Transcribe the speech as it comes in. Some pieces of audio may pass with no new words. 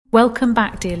Welcome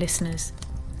back, dear listeners.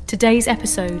 Today's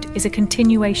episode is a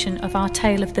continuation of our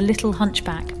tale of the little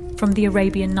hunchback from the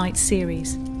Arabian Nights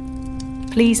series.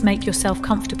 Please make yourself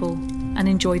comfortable and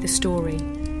enjoy the story.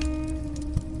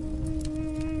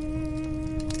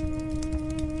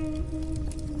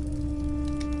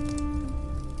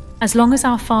 As long as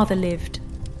our father lived,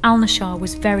 Al-Nashar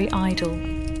was very idle.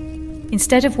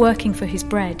 Instead of working for his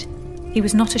bread, he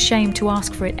was not ashamed to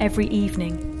ask for it every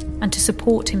evening and to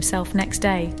support himself next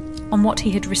day on what he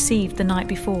had received the night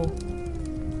before.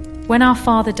 When our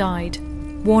father died,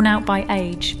 worn out by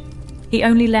age, he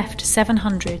only left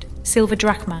 700 silver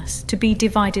drachmas to be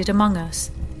divided among us,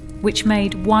 which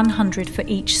made 100 for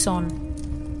each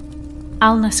son.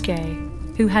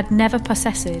 Al-Nashar, who had never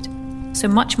possessed so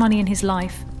much money in his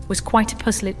life, was quite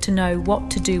puzzled to know what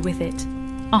to do with it.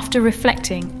 After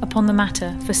reflecting upon the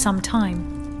matter for some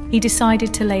time, he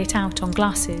decided to lay it out on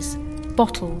glasses,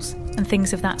 bottles, and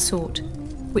things of that sort,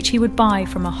 which he would buy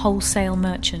from a wholesale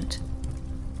merchant.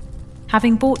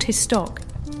 Having bought his stock,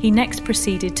 he next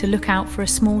proceeded to look out for a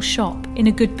small shop in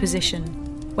a good position,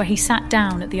 where he sat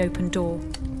down at the open door,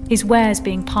 his wares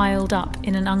being piled up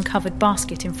in an uncovered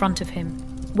basket in front of him,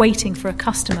 waiting for a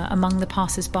customer among the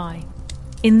passers-by.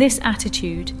 In this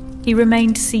attitude, he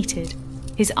remained seated,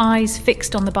 his eyes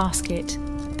fixed on the basket,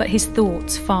 but his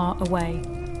thoughts far away.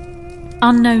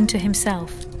 Unknown to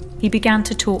himself, he began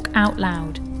to talk out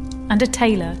loud, and a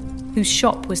tailor, whose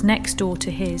shop was next door to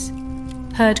his,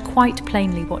 heard quite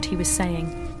plainly what he was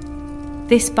saying.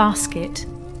 "This basket,"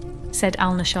 said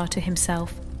Al-Nashar to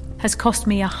himself, "has cost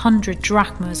me 100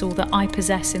 drachmas, all that I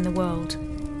possess in the world.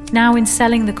 Now in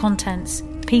selling the contents,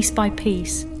 piece by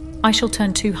piece, I shall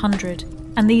turn 200,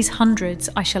 and these hundreds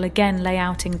I shall again lay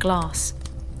out in glass,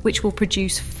 which will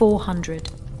produce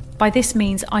 400. By this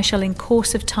means I shall in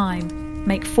course of time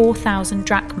make 4,000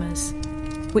 drachmas,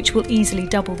 which will easily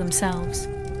double themselves.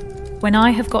 When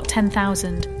I have got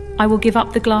 10,000, I will give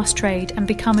up the glass trade and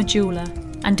become a jeweller,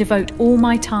 and devote all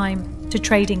my time to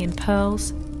trading in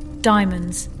pearls,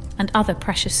 diamonds, and other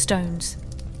precious stones.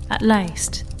 At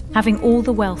last, having all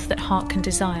the wealth that heart can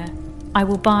desire, I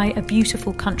will buy a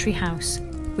beautiful country house,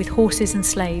 with horses and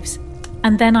slaves,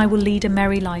 and then I will lead a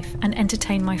merry life and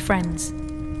entertain my friends.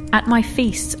 At my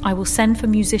feasts I will send for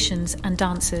musicians and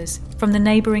dancers from the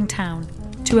neighbouring town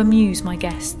to amuse my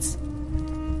guests.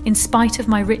 In spite of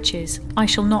my riches, I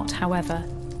shall not, however,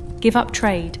 give up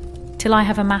trade till I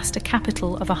have amassed a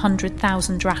capital of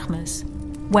 100,000 drachmas,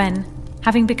 when,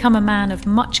 having become a man of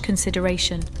much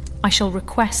consideration, I shall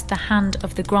request the hand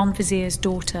of the Grand Vizier's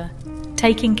daughter,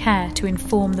 taking care to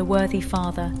inform the worthy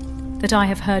father that I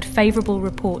have heard favourable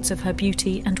reports of her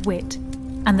beauty and wit,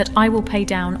 and that I will pay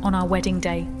down on our wedding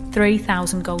day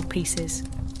 3,000 gold pieces.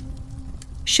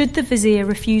 Should the vizier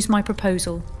refuse my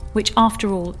proposal, which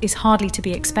after all is hardly to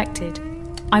be expected,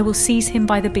 I will seize him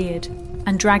by the beard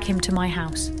and drag him to my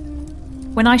house.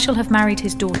 When I shall have married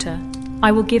his daughter,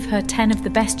 I will give her 10 of the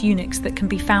best eunuchs that can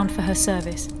be found for her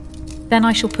service. Then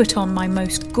I shall put on my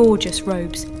most gorgeous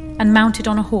robes, and mounted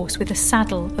on a horse with a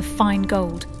saddle of fine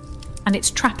gold, and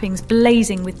its trappings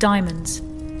blazing with diamonds,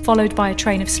 followed by a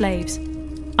train of slaves,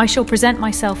 I shall present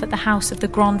myself at the house of the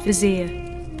Grand Vizier,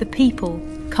 the people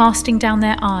casting down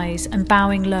their eyes and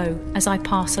bowing low as I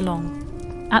pass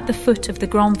along. At the foot of the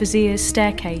Grand Vizier's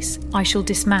staircase I shall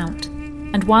dismount,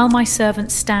 and while my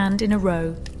servants stand in a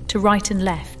row to right and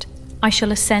left, I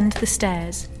shall ascend the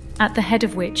stairs, at the head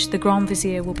of which the Grand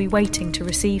Vizier will be waiting to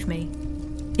receive me.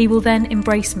 He will then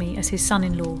embrace me as his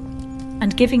son-in-law,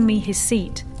 and giving me his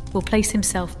seat, will place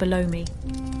himself below me.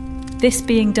 This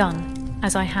being done,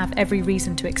 as I have every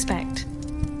reason to expect,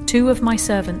 2 of my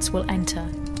servants will enter,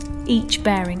 each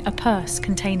bearing a purse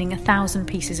containing 1,000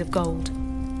 pieces of gold.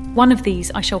 One of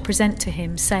these I shall present to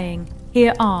him, saying,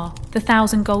 "Here are the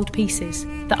 1,000 gold pieces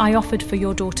that I offered for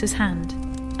your daughter's hand,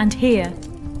 and here,"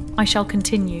 I shall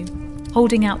continue,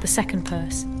 holding out the second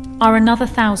purse, "are another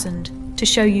 1,000 to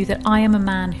show you that I am a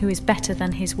man who is better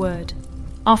than his word.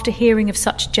 After hearing of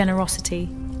such generosity,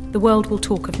 the world will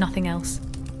talk of nothing else.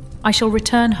 I shall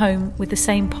return home with the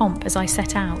same pomp as I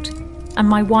set out, and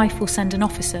my wife will send an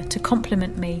officer to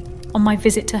compliment me on my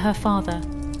visit to her father,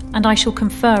 and I shall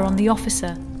confer on the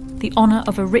officer the honour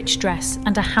of a rich dress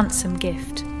and a handsome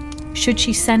gift. Should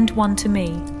she send one to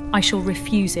me, I shall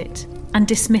refuse it and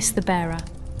dismiss the bearer.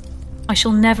 I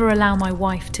shall never allow my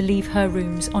wife to leave her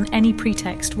rooms on any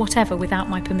pretext whatever without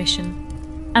my permission,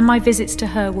 and my visits to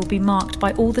her will be marked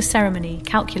by all the ceremony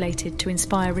calculated to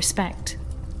inspire respect.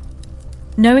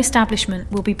 No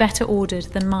establishment will be better ordered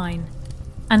than mine,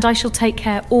 and I shall take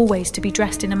care always to be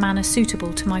dressed in a manner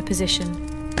suitable to my position.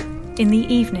 In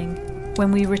the evening,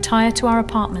 when we retire to our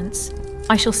apartments,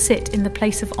 I shall sit in the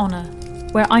place of honour,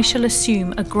 where I shall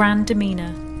assume a grand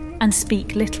demeanour and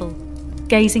speak little,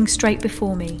 gazing straight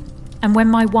before me, and when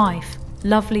my wife,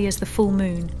 lovely as the full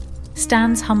moon,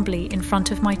 stands humbly in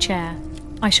front of my chair,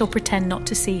 I shall pretend not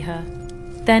to see her.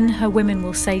 Then her women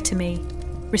will say to me,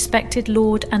 "Respected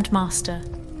lord and master,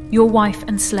 your wife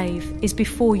and slave is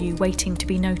before you waiting to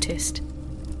be noticed.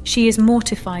 She is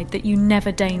mortified that you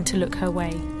never deign to look her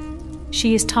way.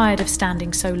 She is tired of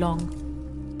standing so long.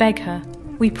 Beg her,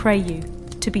 we pray you,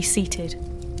 to be seated."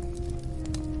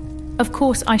 Of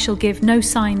course I shall give no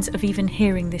signs of even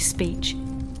hearing this speech,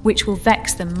 which will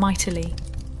vex them mightily.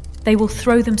 They will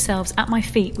throw themselves at my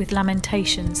feet with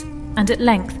lamentations, and at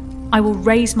length I will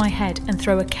raise my head and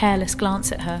throw a careless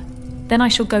glance at her. Then I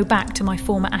shall go back to my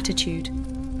former attitude.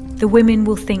 The women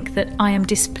will think that I am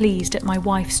displeased at my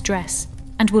wife's dress,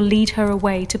 and will lead her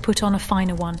away to put on a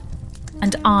finer one,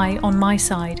 and I, on my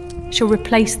side, shall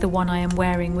replace the one I am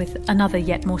wearing with another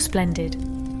yet more splendid.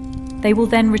 They will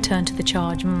then return to the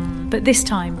charge, but this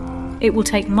time it will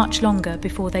take much longer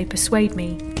before they persuade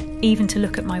me even to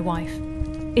look at my wife.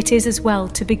 It is as well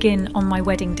to begin on my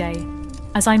wedding day,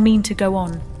 as I mean to go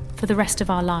on for the rest of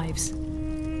our lives.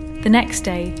 The next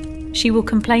day she will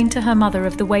complain to her mother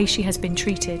of the way she has been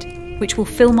treated, which will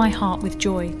fill my heart with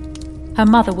joy. Her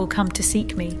mother will come to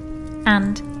seek me,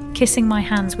 and, kissing my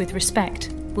hands with respect,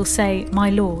 will say, "My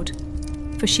lord,"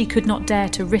 for she could not dare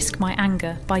to risk my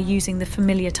anger by using the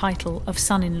familiar title of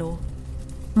son-in-law.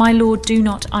 "My lord, do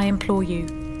not, I implore you,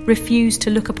 refuse to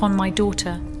look upon my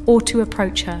daughter or to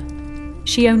approach her.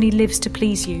 She only lives to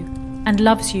please you, and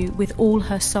loves you with all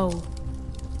her soul."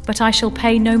 But I shall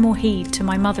pay no more heed to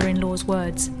my mother-in-law's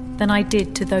words than I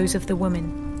did to those of the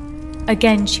woman.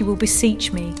 Again she will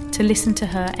beseech me to listen to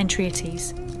her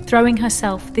entreaties, throwing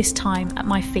herself this time at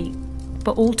my feet,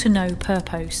 but all to no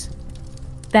purpose.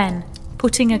 Then,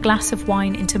 putting a glass of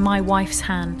wine into my wife's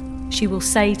hand, she will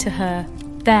say to her,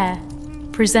 "There,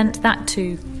 present that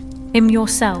to him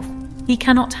yourself. He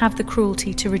cannot have the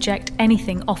cruelty to reject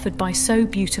anything offered by so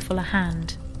beautiful a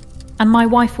hand." And my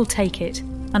wife will take it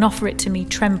and offer it to me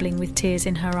trembling with tears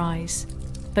in her eyes,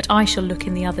 but I shall look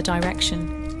in the other direction.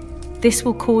 This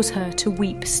will cause her to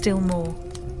weep still more,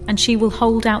 and she will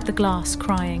hold out the glass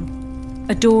crying,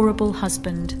 "Adorable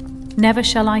husband, never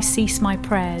shall I cease my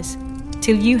prayers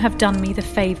till you have done me the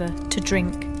favour to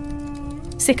drink."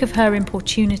 Sick of her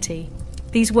importunity,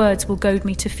 these words will goad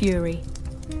me to fury.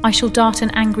 I shall dart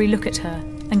an angry look at her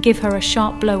and give her a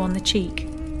sharp blow on the cheek,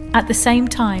 at the same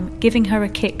time giving her a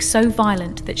kick so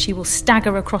violent that she will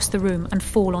stagger across the room and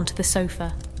fall onto the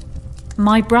sofa.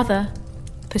 "My brother,"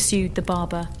 pursued the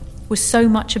barber, "was so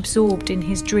much absorbed in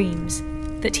his dreams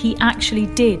that he actually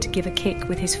did give a kick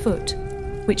with his foot,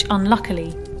 which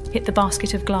unluckily hit the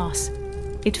basket of glass.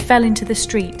 It fell into the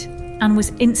street and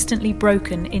was instantly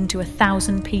broken into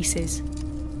 1,000 pieces.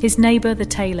 His neighbour, the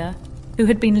tailor, who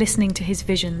had been listening to his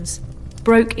visions,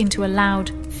 broke into a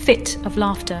loud fit of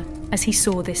laughter as he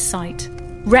saw this sight.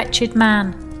 "Wretched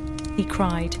man," he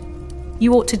cried,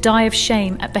 "you ought to die of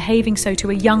shame at behaving so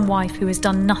to a young wife who has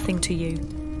done nothing to you.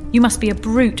 You must be a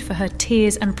brute for her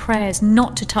tears and prayers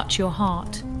not to touch your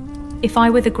heart. If I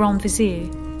were the Grand Vizier,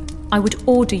 I would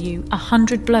order you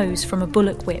 100 blows from a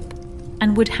bullock whip,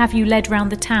 and would have you led round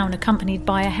the town accompanied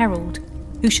by a herald,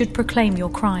 who should proclaim your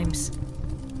crimes."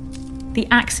 The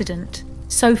accident,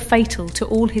 so fatal to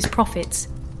all his profits,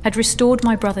 had restored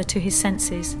my brother to his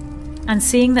senses, and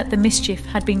seeing that the mischief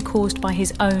had been caused by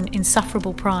his own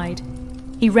insufferable pride,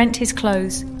 he rent his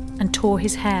clothes and tore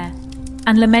his hair,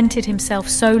 and lamented himself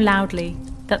so loudly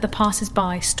that the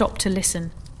passers-by stopped to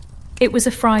listen. It was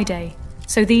a Friday,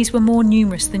 so these were more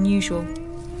numerous than usual.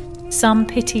 Some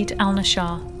pitied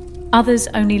Al-Nashar, others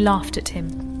only laughed at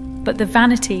him, but the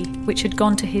vanity which had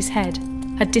gone to his head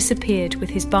had disappeared with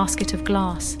his basket of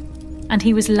glass, and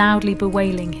he was loudly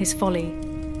bewailing his folly,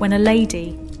 when a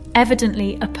lady,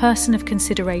 evidently a person of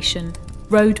consideration,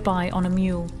 rode by on a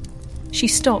mule. She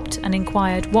stopped and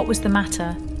inquired what was the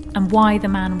matter and why the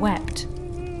man wept.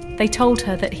 They told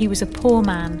her that he was a poor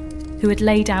man who had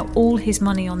laid out all his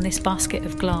money on this basket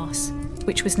of glass,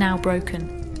 which was now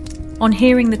broken. On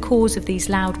hearing the cause of these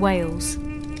loud wails,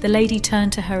 the lady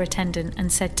turned to her attendant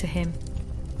and said to him,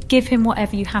 "Give him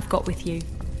whatever you have got with you."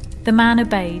 The man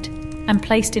obeyed and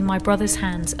placed in my brother's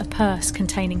hands a purse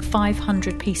containing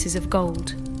 500 pieces of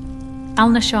gold.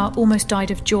 Al-Nashar almost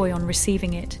died of joy on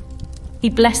receiving it. He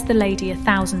blessed the lady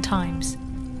 1,000 times,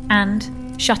 and,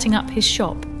 shutting up his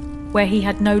shop, where he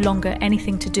had no longer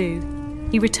anything to do,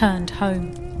 he returned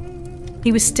home.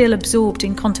 He was still absorbed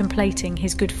in contemplating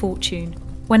his good fortune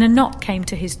when a knock came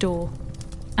to his door,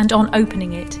 and on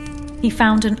opening it, he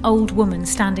found an old woman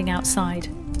standing outside.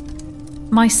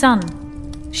 "My son,"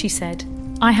 she said,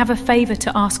 I have a favor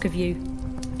to ask of you.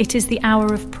 It is the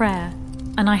hour of prayer,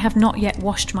 and I have not yet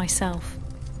washed myself.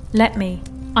 Let me,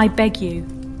 I beg you,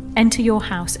 enter your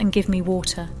house and give me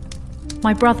water."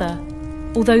 My brother,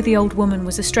 although the old woman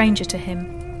was a stranger to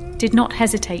him, did not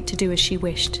hesitate to do as she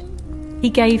wished. He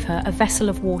gave her a vessel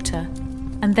of water,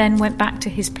 and then went back to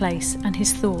his place and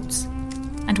his thoughts.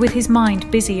 And with his mind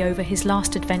busy over his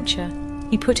last adventure,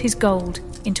 he put his gold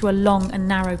into a long and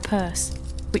narrow purse,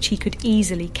 which he could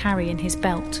easily carry in his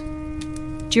belt.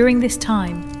 During this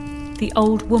time, the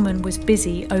old woman was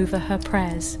busy over her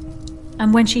prayers,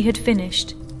 and when she had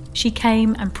finished, she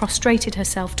came and prostrated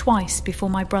herself twice before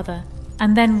my brother,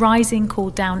 and then rising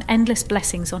called down endless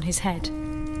blessings on his head.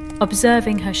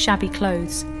 Observing her shabby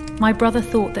clothes, my brother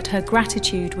thought that her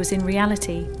gratitude was in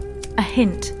reality a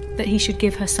hint that he should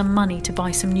give her some money to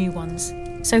buy some new ones,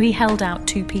 so he held out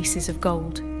 2 pieces of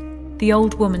gold. The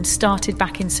old woman started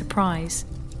back in surprise,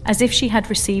 as if she had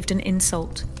received an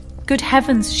insult. "Good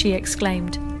heavens," she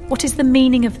exclaimed, "what is the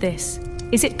meaning of this?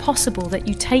 Is it possible that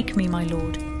you take me, my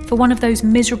lord, for one of those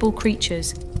miserable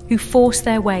creatures who force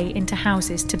their way into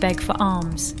houses to beg for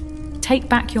alms? Take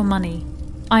back your money.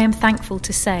 I am thankful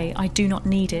to say I do not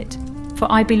need it,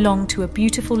 for I belong to a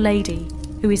beautiful lady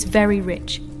who is very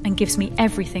rich and gives me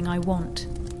everything I want."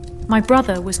 My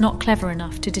brother was not clever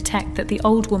enough to detect that the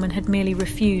old woman had merely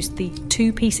refused the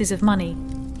 2 pieces of money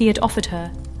he had offered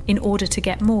her in order to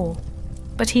get more,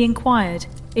 but he inquired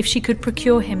if she could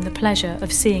procure him the pleasure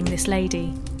of seeing this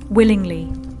lady. "Willingly,"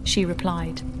 she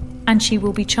replied, "and she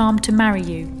will be charmed to marry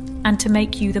you and to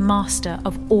make you the master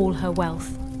of all her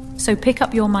wealth. So pick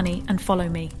up your money and follow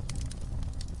me."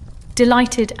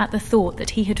 Delighted at the thought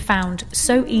that he had found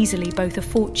so easily both a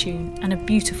fortune and a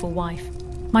beautiful wife,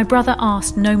 my brother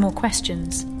asked no more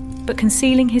questions, but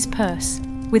concealing his purse,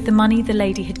 with the money the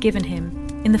lady had given him,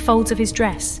 in the folds of his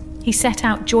dress, he set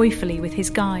out joyfully with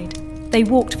his guide. They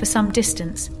walked for some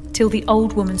distance, till the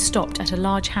old woman stopped at a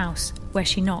large house, where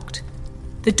she knocked.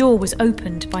 The door was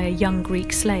opened by a young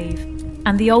Greek slave,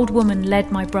 and the old woman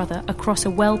led my brother across a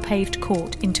well-paved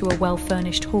court into a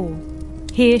well-furnished hall.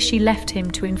 Here she left him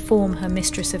to inform her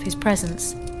mistress of his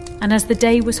presence, and as the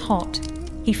day was hot,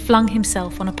 he flung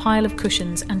himself on a pile of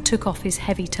cushions and took off his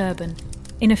heavy turban.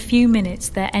 In a few minutes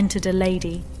there entered a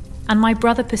lady, and my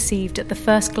brother perceived at the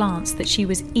first glance that she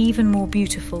was even more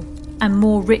beautiful and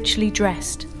more richly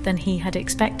dressed than he had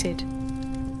expected.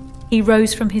 He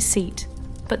rose from his seat,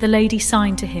 but the lady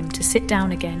signed to him to sit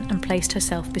down again and placed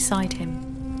herself beside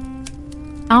him.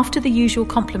 After the usual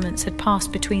compliments had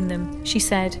passed between them, she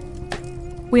said,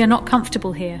 "We are not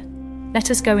comfortable here. Let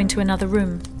us go into another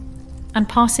room." And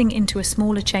passing into a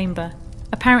smaller chamber,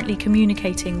 apparently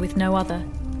communicating with no other,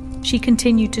 she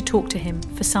continued to talk to him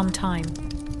for some time.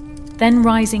 Then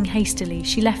rising hastily,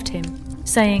 she left him,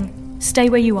 saying, "Stay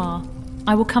where you are.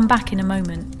 I will come back in a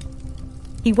moment."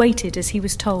 He waited as he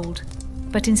was told,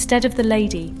 but instead of the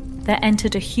lady, there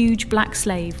entered a huge black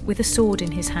slave with a sword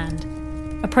in his hand.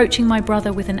 Approaching my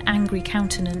brother with an angry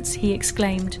countenance, he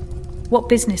exclaimed, "What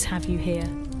business have you here?"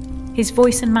 His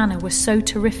voice and manner were so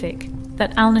terrific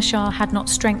that Al-Nashar had not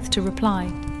strength to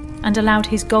reply, and allowed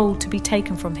his gold to be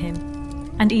taken from him,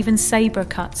 and even sabre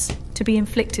cuts to be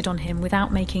inflicted on him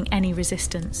without making any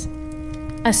resistance.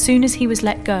 As soon as he was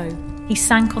let go, he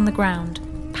sank on the ground,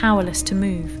 powerless to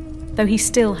move, though he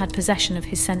still had possession of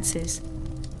his senses.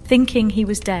 Thinking he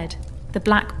was dead, the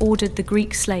black ordered the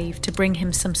Greek slave to bring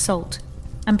him some salt,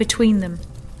 and between them,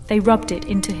 they rubbed it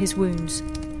into his wounds,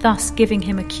 thus giving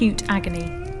him acute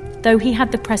agony. Though he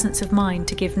had the presence of mind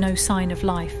to give no sign of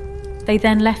life, they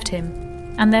then left him,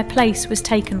 and their place was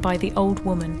taken by the old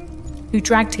woman, who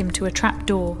dragged him to a trap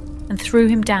door and threw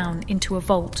him down into a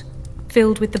vault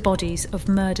filled with the bodies of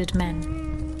murdered men.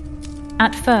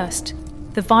 At first,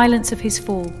 the violence of his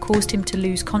fall caused him to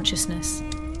lose consciousness,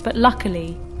 but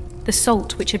luckily, the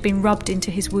salt which had been rubbed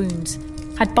into his wounds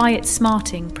had by its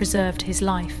smarting preserved his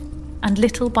life, and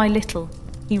little by little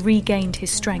he regained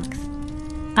his strength.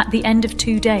 At the end of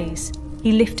 2 days,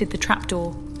 he lifted the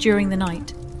trapdoor during the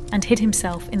night and hid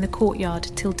himself in the courtyard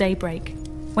till daybreak,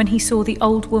 when he saw the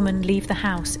old woman leave the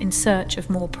house in search of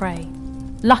more prey.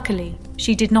 Luckily,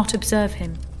 she did not observe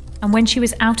him, and when she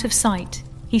was out of sight,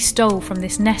 he stole from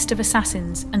this nest of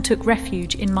assassins and took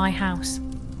refuge in my house.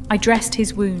 I dressed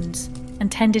his wounds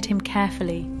and tended him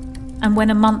carefully, and when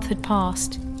a month had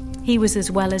passed, he was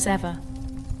as well as ever.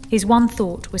 His one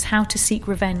thought was how to seek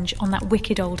revenge on that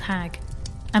wicked old hag,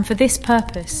 and for this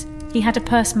purpose he had a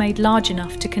purse made large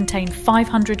enough to contain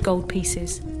 500 gold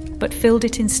pieces, but filled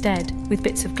it instead with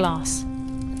bits of glass.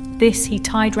 This he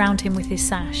tied round him with his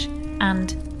sash,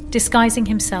 and, disguising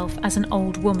himself as an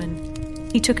old woman,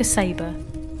 he took a sabre,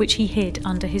 which he hid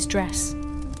under his dress.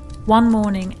 One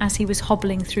morning, as he was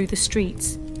hobbling through the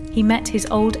streets, he met his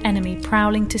old enemy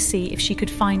prowling to see if she could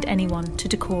find anyone to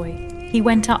decoy. He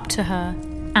went up to her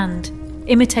and,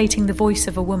 imitating the voice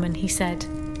of a woman, he said,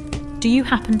 "Do you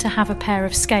happen to have a pair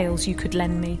of scales you could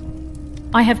lend me?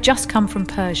 I have just come from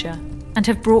Persia and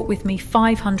have brought with me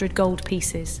 500 gold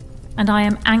pieces, and I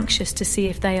am anxious to see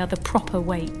if they are the proper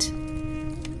weight."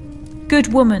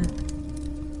 "Good woman,"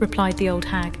 replied the old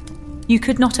hag, "you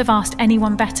could not have asked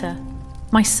anyone better.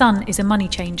 My son is a money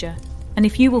changer, and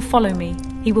if you will follow me,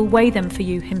 he will weigh them for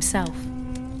you himself.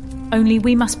 Only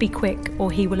we must be quick,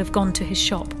 or he will have gone to his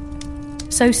shop."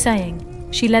 So saying,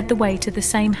 she led the way to the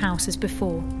same house as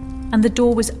before, and the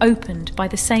door was opened by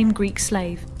the same Greek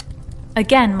slave.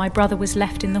 Again my brother was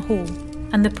left in the hall,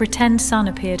 and the pretend son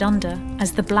appeared under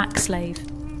as the black slave.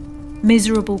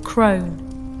 "Miserable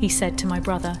crone," he said to my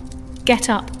brother, "get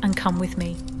up and come with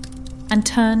me," and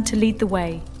turned to lead the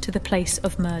way to the place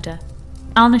of murder.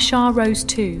 Al-Nashar rose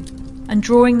too, and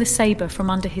drawing the sabre from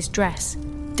under his dress,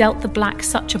 dealt the black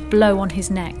such a blow on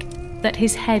his neck that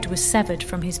his head was severed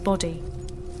from his body.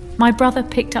 My brother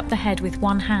picked up the head with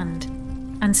one hand,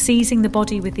 and seizing the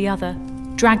body with the other,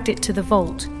 dragged it to the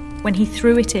vault, when he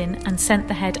threw it in and sent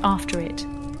the head after it.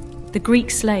 The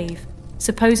Greek slave,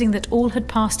 supposing that all had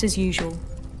passed as usual,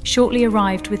 shortly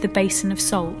arrived with the basin of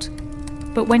salt,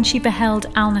 but when she beheld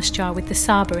Al-Nashar with the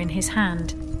sabre in his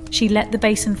hand, she let the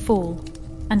basin fall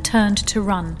and turned to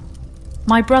run.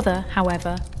 My brother,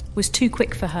 however, was too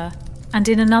quick for her, and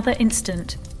in another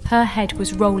instant her head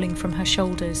was rolling from her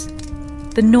shoulders.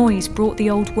 The noise brought the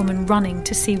old woman running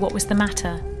to see what was the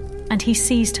matter, and he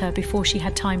seized her before she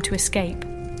had time to escape.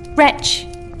 "Wretch!"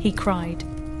 he cried.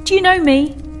 "Do you know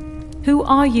me?" "Who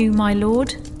are you, my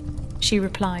lord?" she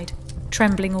replied,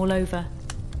 trembling all over.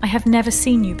 "I have never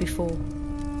seen you before."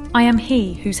 "I am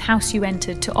he whose house you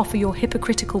entered to offer your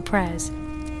hypocritical prayers.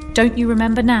 Don't you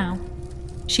remember now?"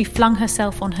 She flung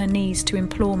herself on her knees to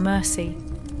implore mercy,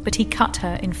 but he cut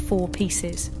her in 4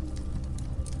 pieces.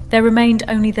 There remained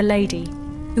only the lady,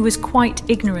 who was quite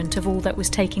ignorant of all that was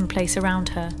taking place around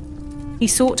her. He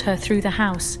sought her through the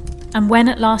house, and when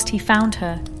at last he found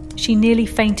her, she nearly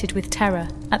fainted with terror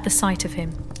at the sight of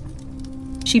him.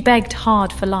 She begged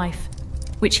hard for life,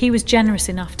 which he was generous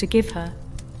enough to give her,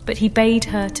 but he bade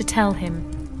her to tell him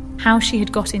how she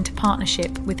had got into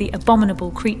partnership with the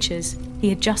abominable creatures he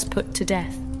had just put to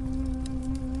death.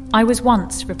 "I was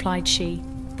once," replied she,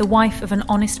 "the wife of an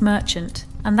honest merchant,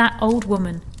 and that old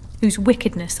woman, whose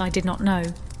wickedness I did not know,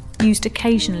 used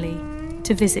occasionally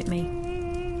to visit me.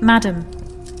 Madam,"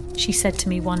 she said to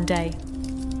me one day,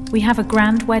 "we have a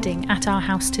grand wedding at our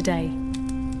house today.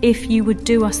 If you would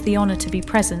do us the honour to be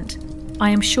present, I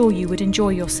am sure you would enjoy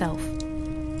yourself."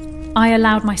 I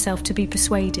allowed myself to be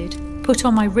persuaded, put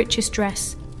on my richest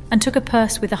dress, and took a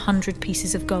purse with 100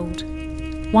 pieces of gold.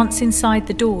 Once inside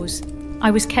the doors,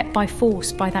 I was kept by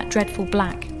force by that dreadful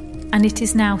black, and it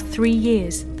is now 3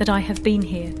 years that I have been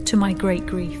here, to my great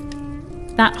grief.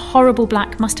 "That horrible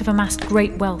black must have amassed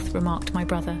great wealth," remarked my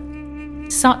brother.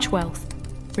 "Such wealth,"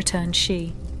 returned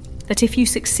she, "that if you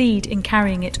succeed in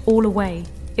carrying it all away,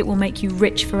 it will make you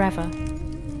rich forever.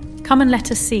 Come and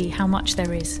let us see how much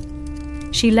there is."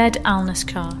 She led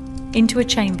Al-Nashar into a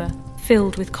chamber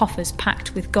filled with coffers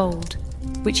packed with gold,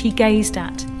 which he gazed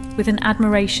at with an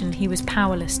admiration he was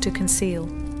powerless to conceal.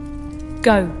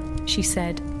 "Go," she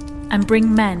said, "and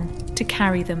bring men to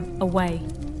carry them away."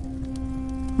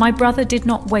 My brother did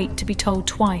not wait to be told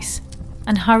twice,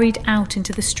 and hurried out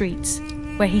into the streets,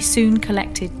 where he soon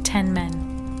collected 10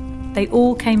 men. They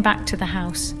all came back to the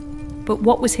house, but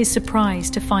what was his surprise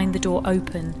to find the door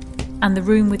open, and the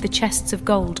room with the chests of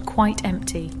gold quite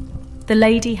empty. The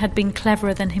lady had been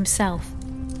cleverer than himself,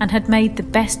 and had made the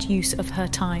best use of her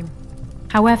time.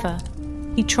 However,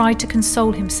 he tried to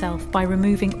console himself by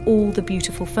removing all the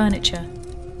beautiful furniture,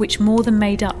 which more than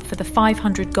made up for the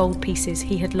 500 gold pieces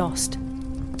he had lost.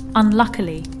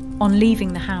 Unluckily, on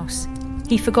leaving the house,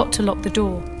 he forgot to lock the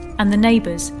door, and the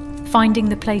neighbours, finding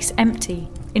the place empty,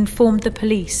 informed the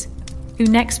police, who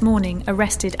next morning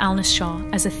arrested Al-Nashar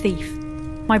as a thief.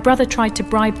 My brother tried to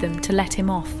bribe them to let him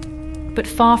off, but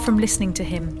far from listening to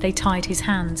him, they tied his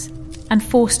hands and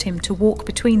forced him to walk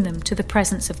between them to the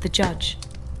presence of the judge.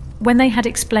 When they had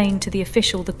explained to the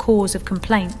official the cause of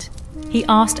complaint, he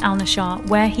asked Al-Nashar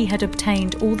where he had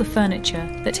obtained all the furniture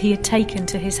that he had taken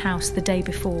to his house the day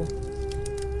before.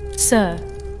 "Sir,"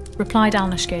 replied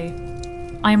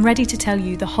Al-Nashar, "I am ready to tell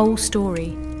you the whole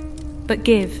story, but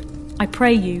give, I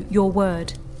pray you, your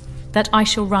word, that I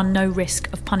shall run no risk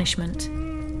of punishment."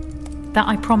 "That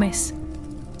I promise,"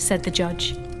 said the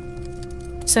judge.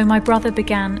 So my brother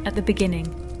began at the beginning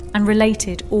and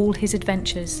related all his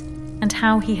adventures, and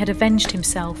how he had avenged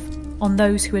himself on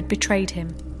those who had betrayed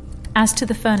him. As to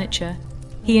the furniture,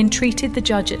 he entreated the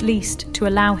judge at least to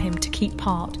allow him to keep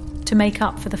part, to make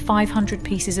up for the 500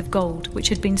 pieces of gold which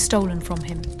had been stolen from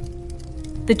him.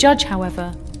 The judge,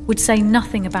 however, would say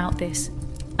nothing about this,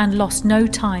 and lost no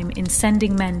time in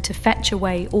sending men to fetch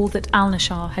away all that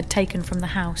Alnaschar had taken from the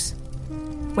house.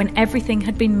 When everything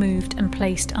had been moved and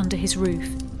placed under his roof,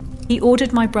 he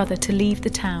ordered my brother to leave the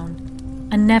town,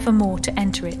 and never more to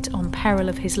enter it on peril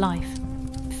of his life,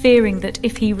 fearing that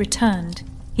if he returned,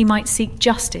 he might seek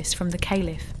justice from the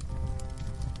Caliph.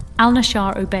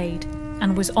 Alnaschar obeyed,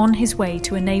 and was on his way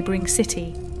to a neighbouring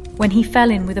city, when he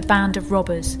fell in with a band of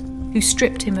robbers, who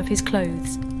stripped him of his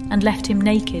clothes, and left him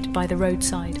naked by the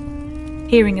roadside.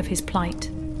 Hearing of his plight,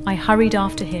 I hurried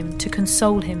after him to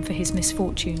console him for his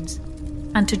misfortunes,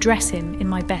 and to dress him in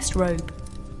my best robe.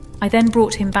 I then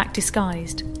brought him back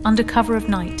disguised, under cover of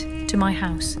night, to my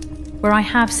house, where I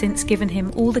have since given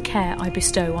him all the care I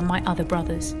bestow on my other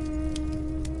brothers.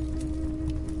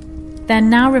 There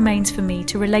now remains for me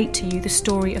to relate to you the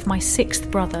story of my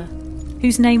sixth brother,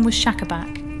 whose name was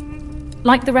Schacabac.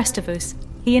 Like the rest of us,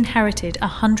 he inherited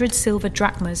 100 silver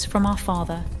drachmas from our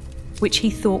father, which he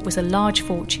thought was a large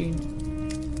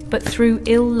fortune. But through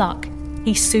ill luck,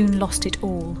 he soon lost it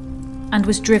all, and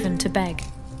was driven to beg.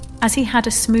 As he had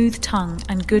a smooth tongue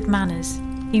and good manners,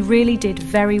 he really did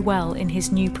very well in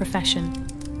his new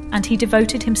profession, and he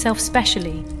devoted himself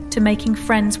specially to making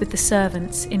friends with the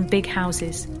servants in big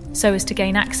houses, so as to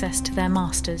gain access to their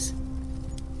masters.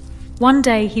 One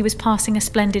day he was passing a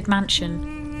splendid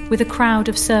mansion, with a crowd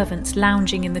of servants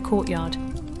lounging in the courtyard.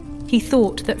 He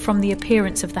thought that from the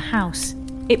appearance of the house,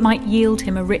 it might yield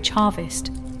him a rich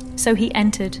harvest, so he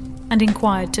entered and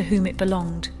inquired to whom it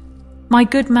belonged. "My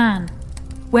good man,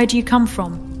 where do you come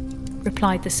from?"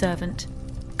 replied the servant.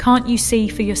 "Can't you see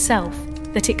for yourself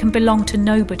that it can belong to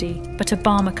nobody but a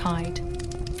Barmecide?"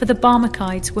 For the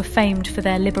Barmecides were famed for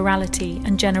their liberality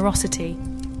and generosity.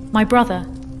 My brother,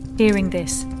 hearing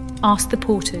this, asked the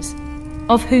porters,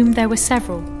 of whom there were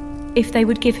several, if they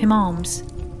would give him alms.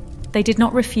 They did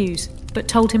not refuse, but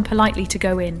told him politely to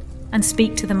go in and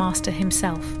speak to the master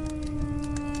himself.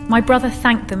 My brother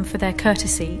thanked them for their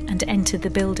courtesy and entered the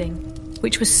building,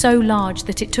 which was so large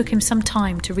that it took him some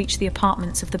time to reach the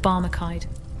apartments of the Barmecide.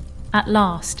 At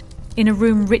last, in a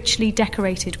room richly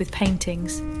decorated with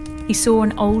paintings, he saw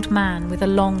an old man with a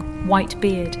long white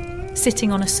beard sitting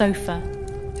on a sofa,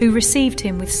 who received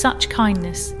him with such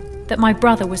kindness that my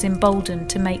brother was emboldened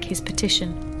to make his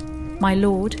petition. "My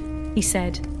lord," he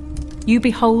said, "you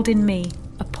behold in me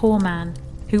a poor man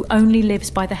who only lives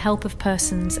by the help of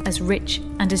persons as rich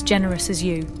and as generous as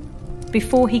you."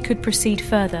 Before he could proceed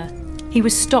further, he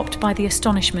was stopped by the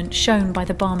astonishment shown by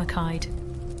the Barmecide.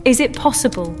 "Is it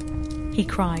possible," he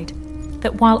cried,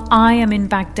 "that while I am in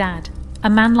Baghdad, a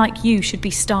man like you should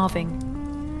be starving?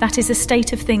 That is a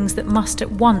state of things that must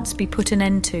at once be put an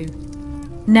end to.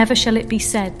 Never shall it be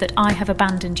said that I have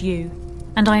abandoned you,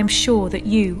 and I am sure that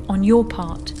you, on your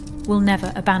part, will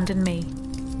never abandon me."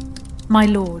 "My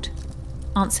lord,"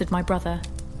 answered my brother,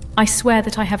 "I swear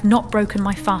that I have not broken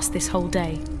my fast this whole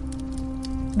day."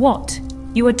 "What?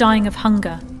 You are dying of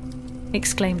hunger,"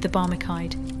 exclaimed the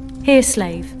Barmecide. "Here,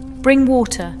 slave, bring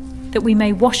water, that we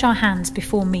may wash our hands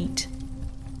before meat."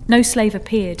 No slave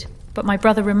appeared, but my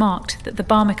brother remarked that the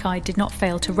Barmecide did not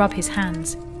fail to rub his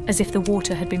hands, as if the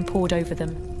water had been poured over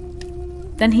them.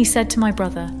 Then he said to my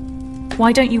brother,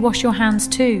 "Why don't you wash your hands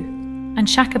too?" And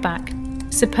Schacabac,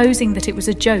 supposing that it was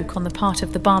a joke on the part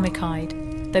of the Barmecide,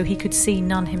 though he could see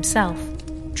none himself,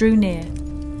 drew near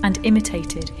and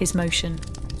imitated his motion.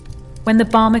 When the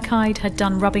Barmecide had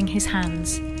done rubbing his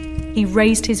hands, he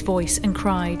raised his voice and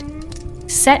cried,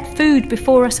 "Set food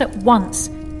before us at once!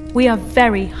 We are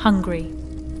very hungry."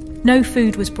 No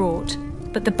food was brought,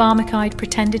 but the Barmecide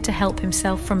pretended to help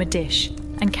himself from a dish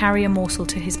and carry a morsel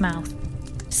to his mouth,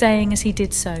 saying as he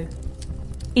did so,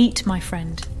 "Eat, my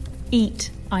friend,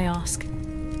 eat, I ask.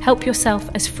 Help yourself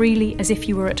as freely as if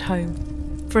you were at home.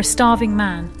 For a starving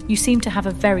man, you seem to have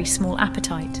a very small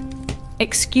appetite."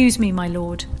 "Excuse me, my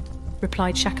lord,"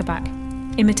 replied Schacabac,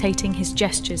 imitating his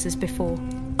gestures as before.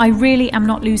 "I really am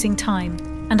not losing time,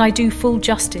 and I do full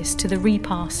justice to the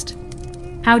repast."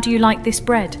 "How do you like this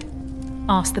bread?"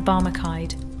 asked the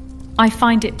Barmecide. "I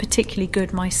find it particularly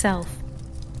good myself."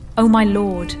 "Oh, my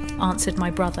lord," answered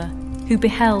my brother, who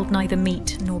beheld neither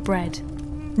meat nor bread,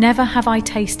 "never have I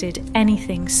tasted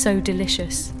anything so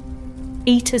delicious."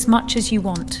 "Eat as much as you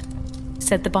want,"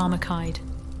 said the Barmecide.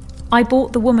 "I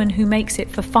bought the woman who makes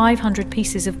it for 500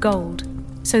 pieces of gold,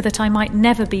 so that I might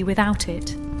never be without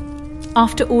it."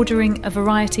 After ordering a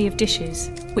variety of dishes,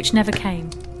 which never came,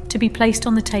 to be placed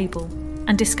on the table,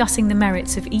 and discussing the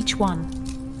merits of each one,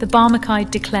 the Barmecide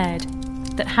declared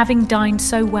that having dined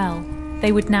so well,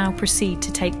 they would now proceed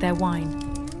to take their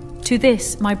wine. To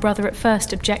this my brother at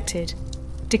first objected,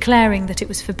 declaring that it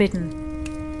was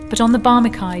forbidden, but on the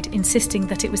Barmecide insisting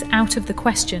that it was out of the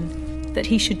question that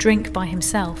he should drink by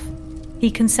himself,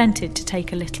 he consented to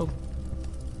take a little.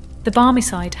 The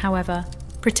Barmecide, however,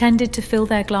 pretended to fill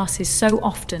their glasses so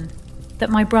often that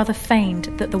my brother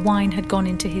feigned that the wine had gone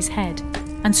into his head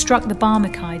and struck the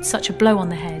Barmecide such a blow on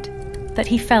the head that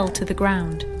he fell to the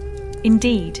ground.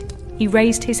 Indeed, he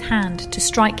raised his hand to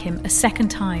strike him a second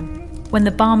time when the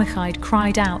Barmecide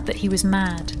cried out that he was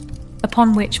mad,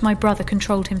 upon which my brother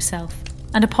controlled himself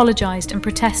and apologised and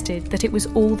protested that it was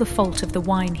all the fault of the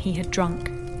wine he had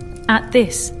drunk. At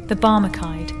this, the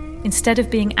Barmecide, instead of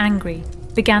being angry,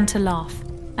 began to laugh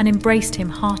and embraced him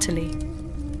heartily.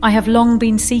 "I have long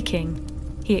been seeking,"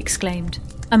 he exclaimed,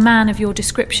 "a man of your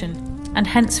description, and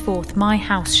henceforth my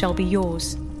house shall be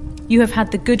yours. You have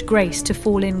had the good grace to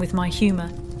fall in with my humour,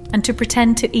 and to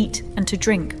pretend to eat and to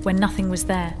drink when nothing was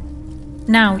there.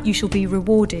 Now you shall be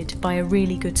rewarded by a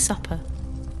really good supper."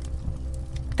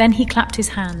 Then he clapped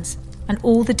his hands, and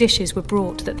all the dishes were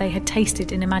brought that they had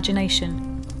tasted in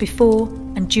imagination, before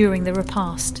and during the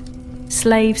repast.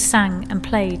 Slaves sang and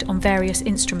played on various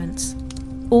instruments.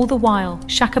 All the while,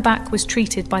 Schacabac was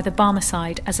treated by the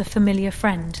Barmecide as a familiar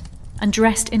friend, and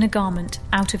dressed in a garment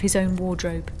out of his own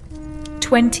wardrobe.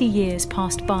 20 years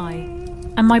passed by,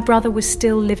 and my brother was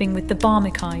still living with the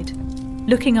Barmecide,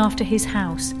 looking after his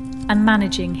house and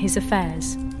managing his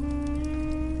affairs.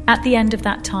 At the end of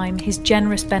that time, his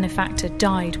generous benefactor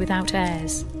died without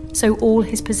heirs, so all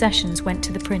his possessions went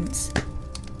to the prince.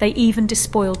 They even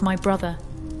despoiled my brother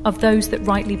of those that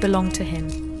rightly belonged to him,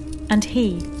 and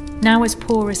he, now as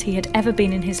poor as he had ever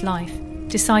been in his life,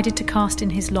 decided to cast in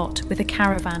his lot with a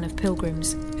caravan of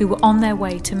pilgrims who were on their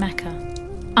way to Mecca.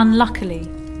 Unluckily,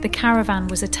 the caravan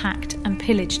was attacked and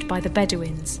pillaged by the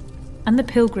Bedouins, and the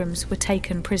pilgrims were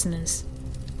taken prisoners.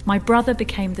 My brother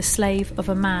became the slave of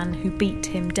a man who beat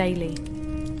him daily,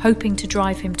 hoping to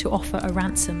drive him to offer a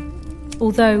ransom,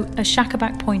 although, as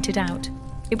Schacabac pointed out,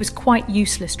 it was quite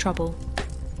useless trouble,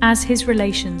 as his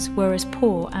relations were as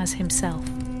poor as himself.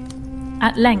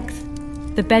 At length,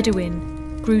 the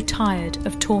Bedouin grew tired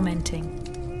of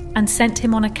tormenting and sent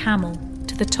him on a camel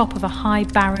to the top of a high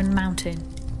barren mountain,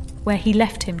 where he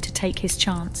left him to take his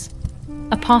chance.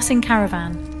 A passing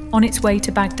caravan, on its way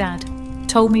to Baghdad,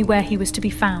 told me where he was to be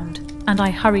found, and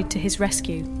I hurried to his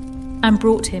rescue and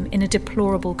brought him in a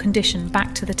deplorable condition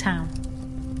back to the town.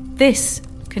 "This,"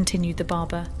 continued the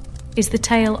barber, "is the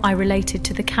tale I related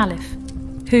to the Caliph,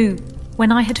 who,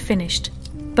 when I had finished,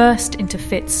 burst into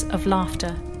fits of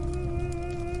laughter.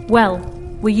 'Well,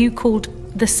 were you called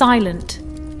the Silent?'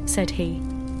 said he.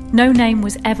 'No name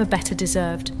was ever better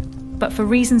deserved, but for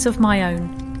reasons of my own,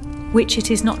 which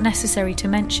it is not necessary to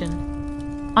mention,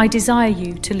 I desire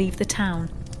you to leave the town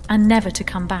and never to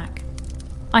come back.'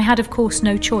 I had of course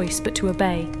no choice but to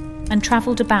obey, and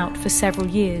travelled about for several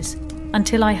years,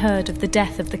 until I heard of the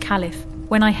death of the Caliph,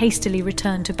 when I hastily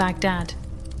returned to Baghdad,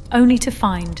 only to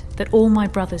find that all my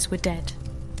brothers were dead.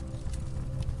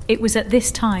 It was at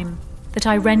this time that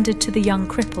I rendered to the young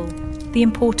cripple the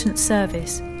important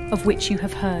service of which you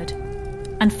have heard,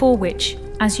 and for which,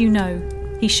 as you know,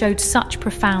 he showed such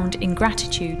profound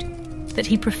ingratitude that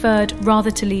he preferred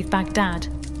rather to leave Baghdad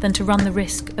than to run the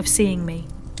risk of seeing me.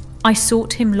 I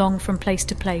sought him long from place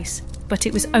to place, but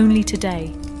it was only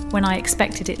today, when I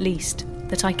expected it least,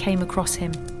 that I came across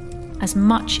him, as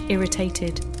much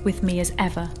irritated with me as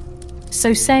ever."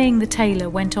 So saying, the tailor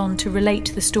went on to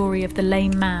relate the story of the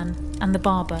lame man and the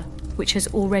barber, which has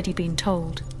already been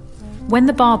told. "When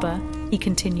the barber," he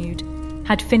continued,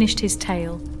 "had finished his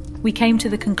tale, we came to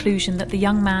the conclusion that the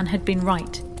young man had been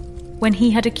right, when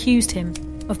he had accused him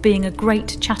of being a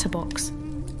great chatterbox.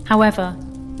 However,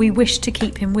 we wished to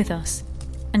keep him with us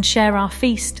and share our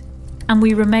feast, and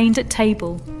we remained at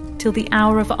table till the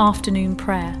hour of afternoon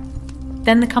prayer.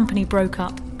 Then the company broke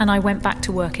up, and I went back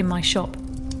to work in my shop.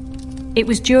 It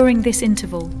was during this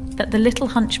interval that the little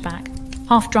hunchback,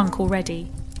 half drunk already,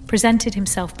 presented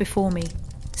himself before me,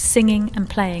 singing and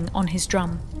playing on his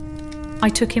drum. I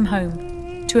took him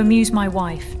home to amuse my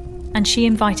wife, and she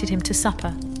invited him to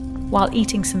supper. While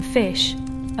eating some fish,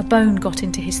 a bone got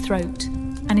into his throat,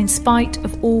 and in spite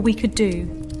of all we could do,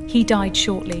 he died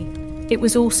shortly. It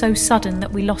was all so sudden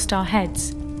that we lost our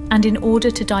heads, and in order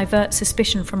to divert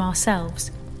suspicion from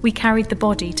ourselves, we carried the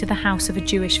body to the house of a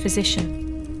Jewish physician.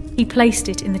 He placed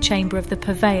it in the chamber of the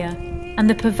purveyor, and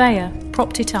the purveyor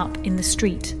propped it up in the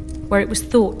street, where it was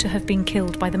thought to have been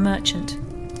killed by the merchant.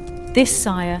 This,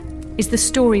 sire, is the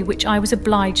story which I was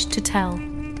obliged to tell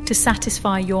to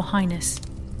satisfy your highness.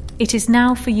 It is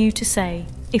now for you to say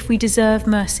if we deserve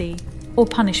mercy or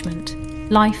punishment,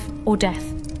 life or death."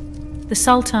 The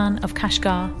Sultan of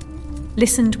Kashgar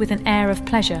listened with an air of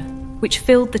pleasure, which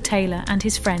filled the tailor and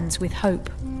his friends with hope.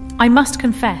 "I must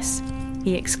confess,"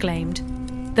 he exclaimed,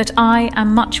 "that I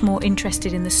am much more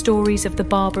interested in the stories of the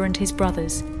barber and his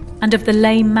brothers, and of the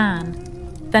lame man,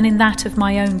 than in that of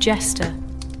my own jester.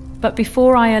 But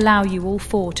before I allow you all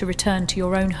four to return to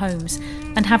your own homes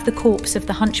and have the corpse of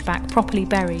the hunchback properly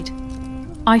buried,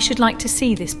 I should like to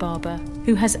see this barber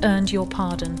who has earned your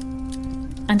pardon.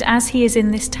 And as he is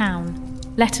in this town,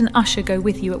 let an usher go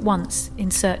with you at once in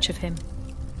search of him."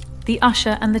 The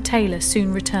usher and the tailor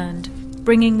soon returned,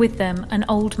 bringing with them an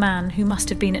old man who must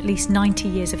have been at least 90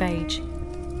 years of age.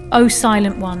 "O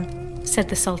Silent One," said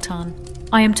the Sultan,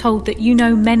 "I am told that you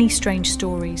know many strange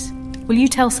stories. Will you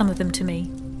tell some of them to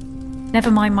me?" "Never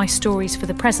mind my stories for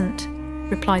the present,"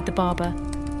 replied the barber,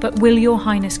 "but will your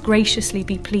highness graciously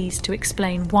be pleased to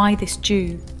explain why this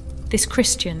Jew, this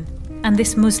Christian, and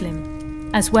this Muslim,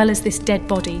 as well as this dead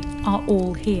body, are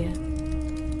all here?"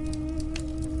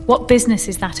 "What business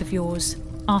is that of yours?"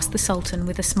 asked the Sultan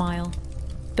with a smile.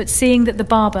 But seeing that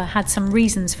the barber had some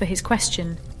reasons for his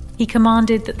question, he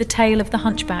commanded that the tale of the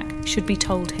hunchback should be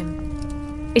told him.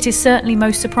 "It is certainly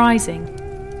most surprising,"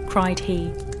 cried he,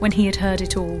 when he had heard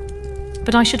it all,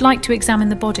 "but I should like to examine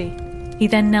the body." He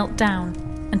then knelt down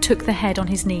and took the head on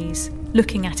his knees,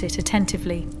 looking at it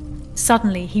attentively.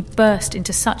 Suddenly he burst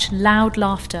into such loud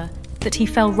laughter that he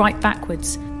fell right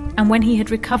backwards, and when he had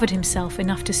recovered himself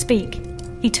enough to speak,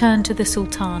 he turned to the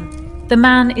Sultan. "The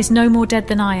man is no more dead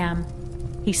than I am,"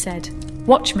 he said.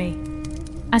 "Watch me."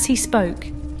 As he spoke,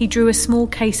 he drew a small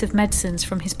case of medicines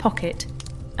from his pocket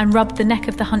and rubbed the neck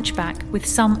of the hunchback with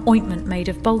some ointment made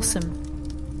of balsam.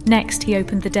 Next he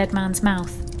opened the dead man's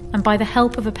mouth, and by the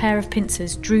help of a pair of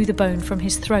pincers drew the bone from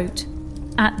his throat.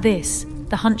 At this,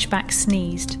 the hunchback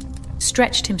sneezed,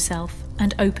 stretched himself,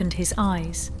 and opened his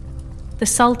eyes. The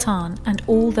Sultan and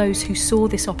all those who saw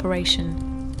this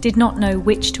operation did not know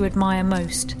which to admire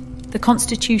most, the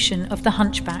constitution of the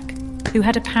hunchback, who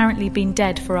had apparently been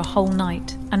dead for a whole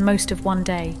night and most of one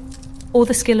day, or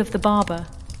the skill of the barber,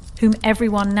 whom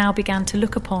everyone now began to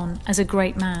look upon as a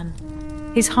great man.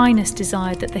 His Highness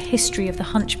desired that the history of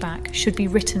the hunchback should be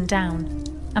written down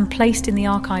and placed in the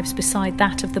archives beside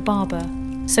that of the barber,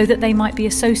 so that they might be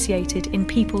associated in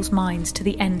people's minds to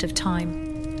the end of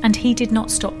time. And he did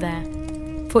not stop there,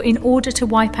 for in order to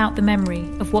wipe out the memory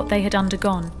of what they had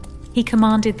undergone, he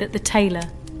commanded that the tailor,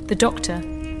 the doctor,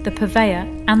 the purveyor,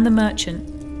 and the merchant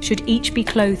should each be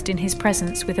clothed in his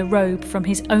presence with a robe from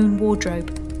his own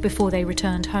wardrobe before they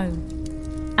returned home.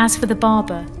 As for the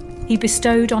barber, he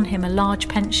bestowed on him a large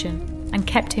pension and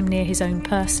kept him near his own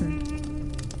person.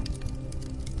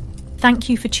 Thank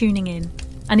you for tuning in,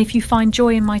 and if you find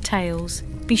joy in my tales,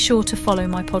 be sure to follow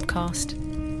my podcast.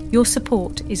 Your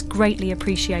support is greatly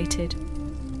appreciated.